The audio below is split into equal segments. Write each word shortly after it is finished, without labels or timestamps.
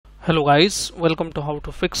Hello guys, welcome to How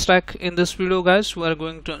to Fix Tech. In this video guys, we are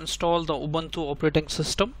going to install the Ubuntu operating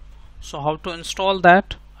system. So how to install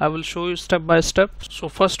that, I will show you step by step. So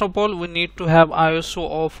first of all, we need to have ISO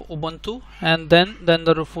of Ubuntu and then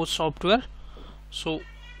the Rufus software. So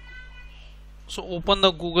open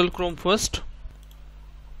the Google Chrome first.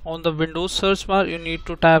 On the Windows search bar, you need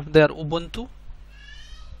to type there Ubuntu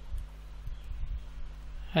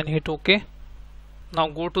and hit OK. Now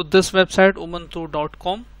go to this website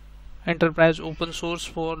ubuntu.com, enterprise open source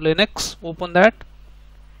for Linux. Open that.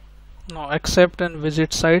 Now accept and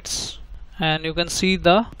visit sites, and you can see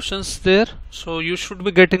the options there. So you should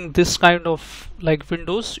be getting this kind of like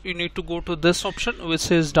windows. You need to go to this option which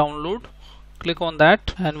says download. Click on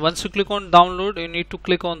that, and once you click on download, you need to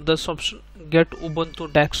click on this option, get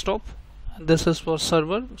Ubuntu desktop. And this is for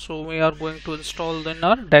server, so we are going to install in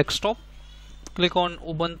our desktop. Click on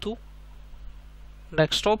Ubuntu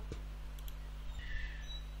desktop.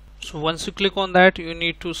 So once you click on that, you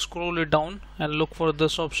need to scroll it down and look for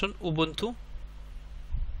this option Ubuntu.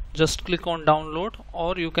 Just click on download,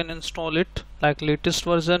 or you can install it like latest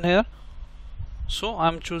version here. So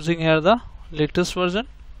I'm choosing here the latest version.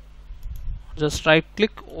 Just right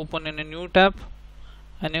click, open in a new tab,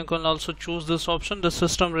 and you can also choose this option. The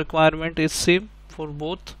system requirement is same for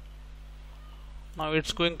both. Now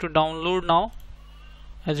it's going to download now.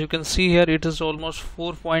 As you can see here, it is almost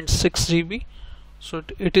 4.6 GB. So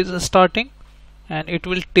it is starting, and it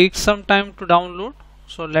will take some time to download.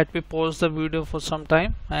 So let me pause the video for some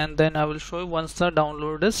time, and then I will show you once the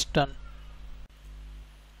download is done.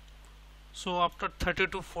 So after 30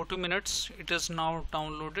 to 40 minutes, it is now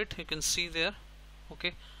downloaded. You can see there.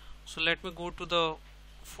 Okay, so let me go to the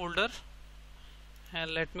folder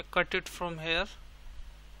and let me cut it from here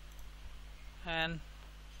and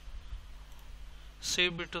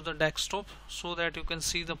save it to the desktop so that you can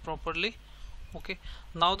see the properly. Okay,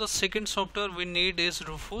 now the second software we need is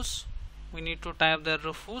Rufus. We need to type there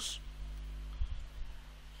Rufus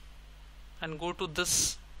and go to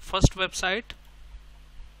this first website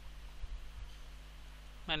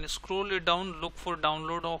and scroll it down, look for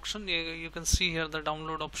download option. You can see here the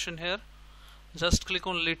download option here. Just click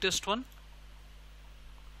on latest one.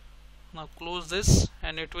 Now close this,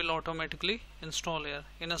 and it will automatically install here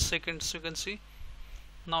in a second. So you can see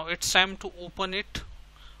now it's time to open it,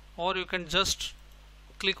 or you can just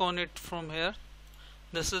click on it from here.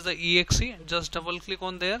 This is the exe. Just double click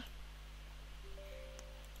on there,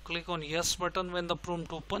 click on yes button when the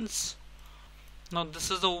prompt opens. Now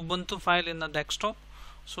this is the Ubuntu file in the desktop.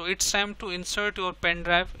 So it's time to insert your pen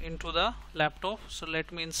drive into the laptop. So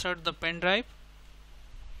let me insert the pen drive,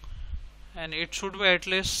 and it should be at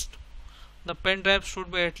least, the pen drive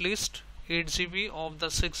should be at least 8 GB of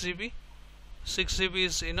the 6 GB. 6 GB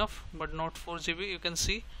is enough, but not 4 GB. You can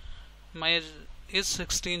see my is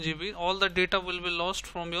 16 GB. All the data will be lost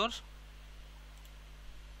from your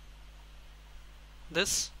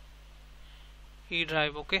this E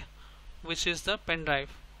drive, okay, which is the pen drive.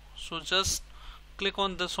 So just click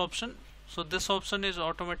on this option. So this option is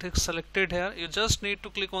automatic selected here. You just need to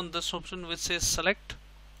click on this option which says select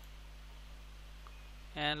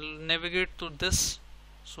and navigate to this.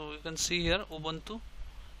 So you can see here Ubuntu.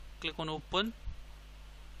 Click on open,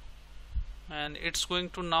 and it's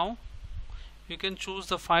going to now, you can choose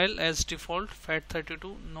the file as default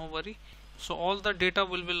FAT32, no worry. So all the data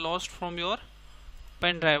will be lost from your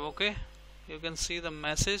pen drive. Okay, you can see the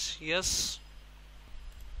message yes,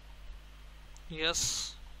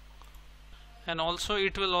 yes, and also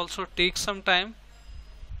it will also take some time.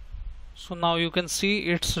 So now you can see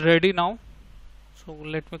it's ready now. So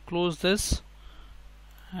let me close this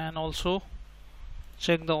and also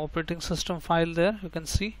check the operating system file there. You can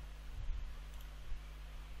see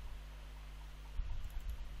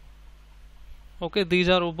okay, these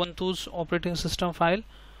are Ubuntu's operating system file.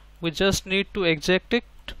 We just need to eject it.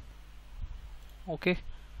 Okay,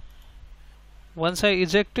 once I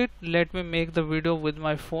eject it, let me make the video with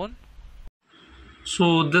my phone.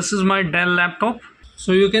 So this is my Dell laptop.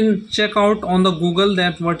 So you can check out on the Google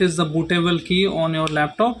that what is the bootable key on your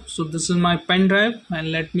laptop. So this is my pen drive,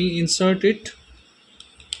 and let me insert it.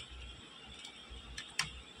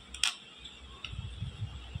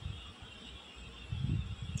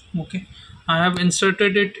 Okay, I have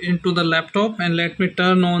inserted it into the laptop, and let me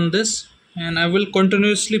turn on this, and I will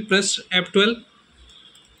continuously press F12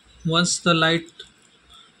 once the light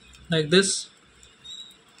like this.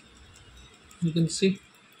 You can see.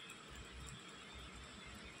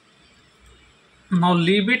 Now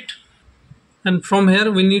leave it, and from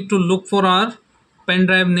here we need to look for our pen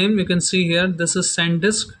drive name. You can see here this is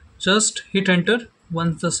SanDisk. Just hit enter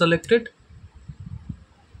once the selected,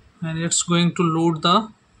 and it's going to load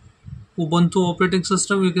the Ubuntu operating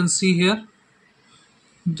system, you can see here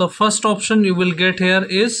the first option you will get here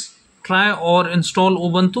is try or install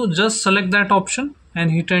Ubuntu. Just select that option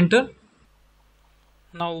and hit enter.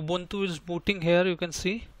 Now Ubuntu is booting here, you can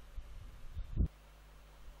see.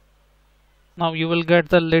 Now you will get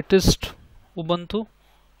the latest Ubuntu.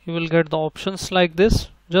 You will get the options like this.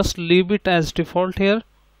 Just leave it as default here.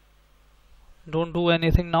 Don't do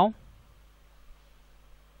anything now.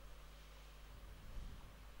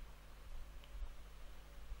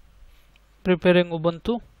 Preparing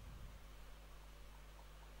Ubuntu.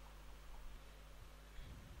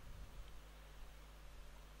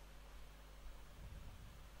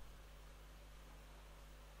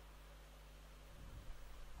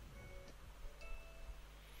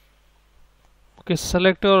 Okay,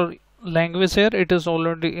 select your language here. It is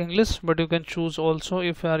already English, but you can choose also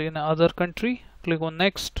if you are in other country. Click on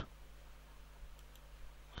next.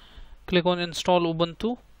 Click on install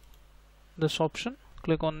Ubuntu, this option.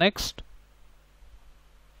 Click on next.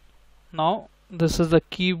 Now this is the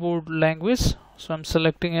keyboard language, so I'm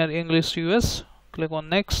selecting here English US. Click on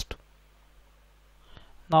next.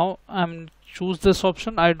 Now I'm choose this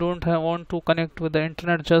option. I don't want to connect with the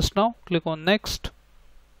internet just now. Click on next.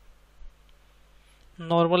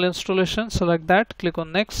 Normal installation, select that. Click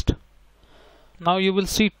on next. Now you will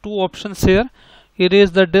see two options here: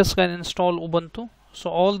 erase the disk and install Ubuntu. So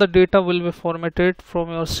all the data will be formatted from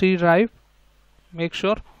your C drive. Make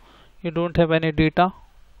sure you don't have any data.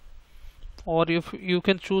 Or if you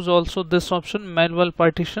can choose also this option, manual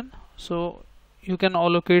partition, so you can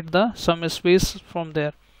allocate the some space from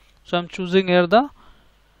there. So I'm choosing here the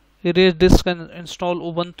erase disk and install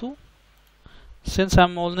Ubuntu, since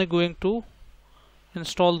I'm only going to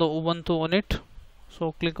install the Ubuntu on it.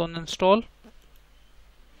 So click on install.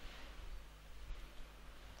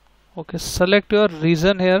 Okay, select your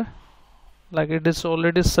region here, like it is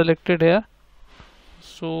already selected here.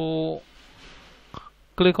 So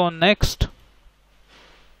click on next,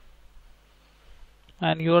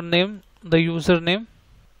 and your name, the username.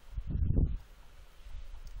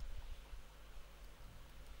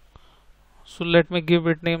 So let me give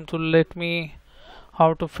it name to let me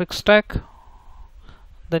how to fix stack.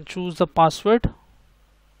 Then choose the password.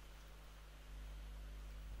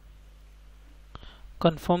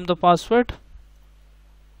 Confirm the password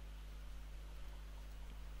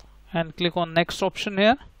and click on next option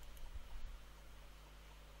here.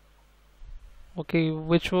 Okay,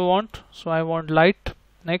 which we want, so I want light.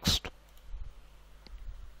 Next.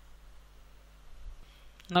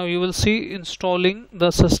 Now you will see installing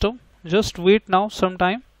the system. Just wait now some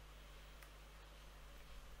time.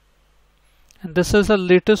 And this is the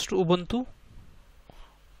latest Ubuntu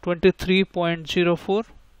 23.04.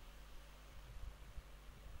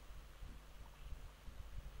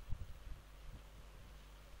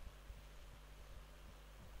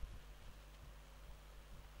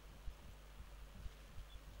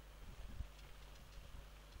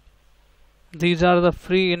 These are the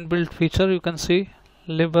free inbuilt feature. You can see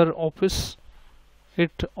LibreOffice.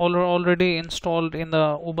 It already installed in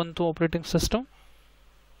the Ubuntu operating system.